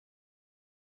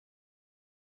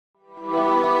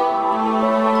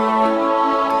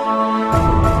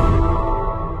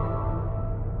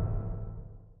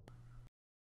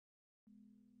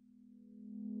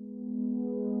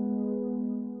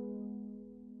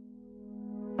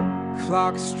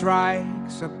clock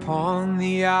strikes upon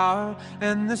the hour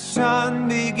and the sun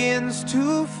begins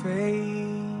to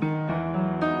fade.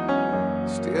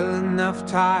 Still enough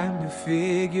time to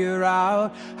figure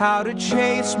out how to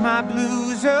chase my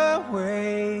blues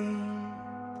away.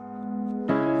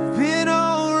 Been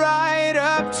alright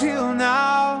up till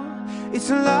now. It's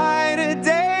a light of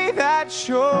day that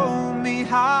showed me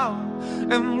how.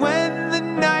 And when the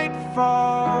night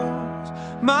falls,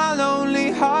 my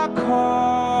lonely heart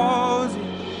calls.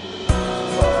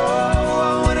 Oh,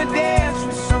 I wanna dance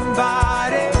with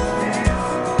somebody.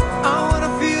 I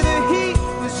wanna feel the heat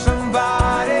with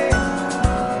somebody.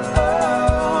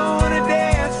 Oh, I wanna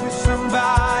dance with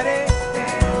somebody.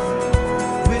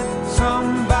 With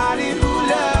somebody who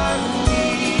loves me.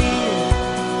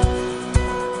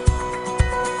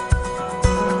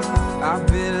 I've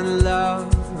been in love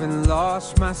and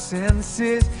lost my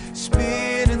senses,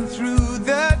 spinning through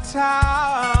the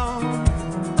town.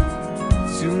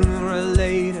 Sooner or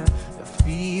later the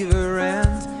fever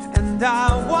ends and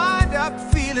I wind up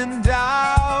feeling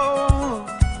down.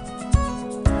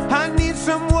 I need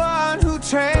someone who'll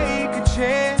take a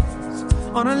chance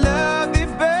on a love that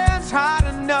burns hot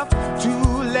enough to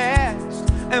last.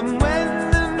 And when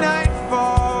the night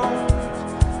falls,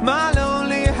 my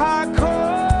lonely heart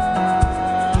calls.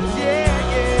 Yeah,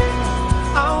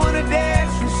 yeah, I wanna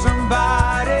dance with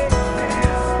somebody.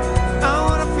 I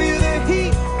wanna feel the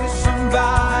heat with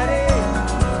somebody.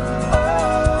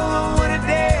 Oh, I wanna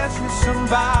dance with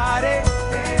somebody.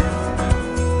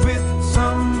 With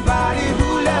somebody who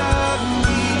loves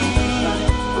me.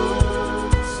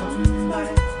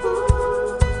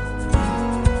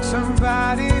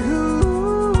 Somebody who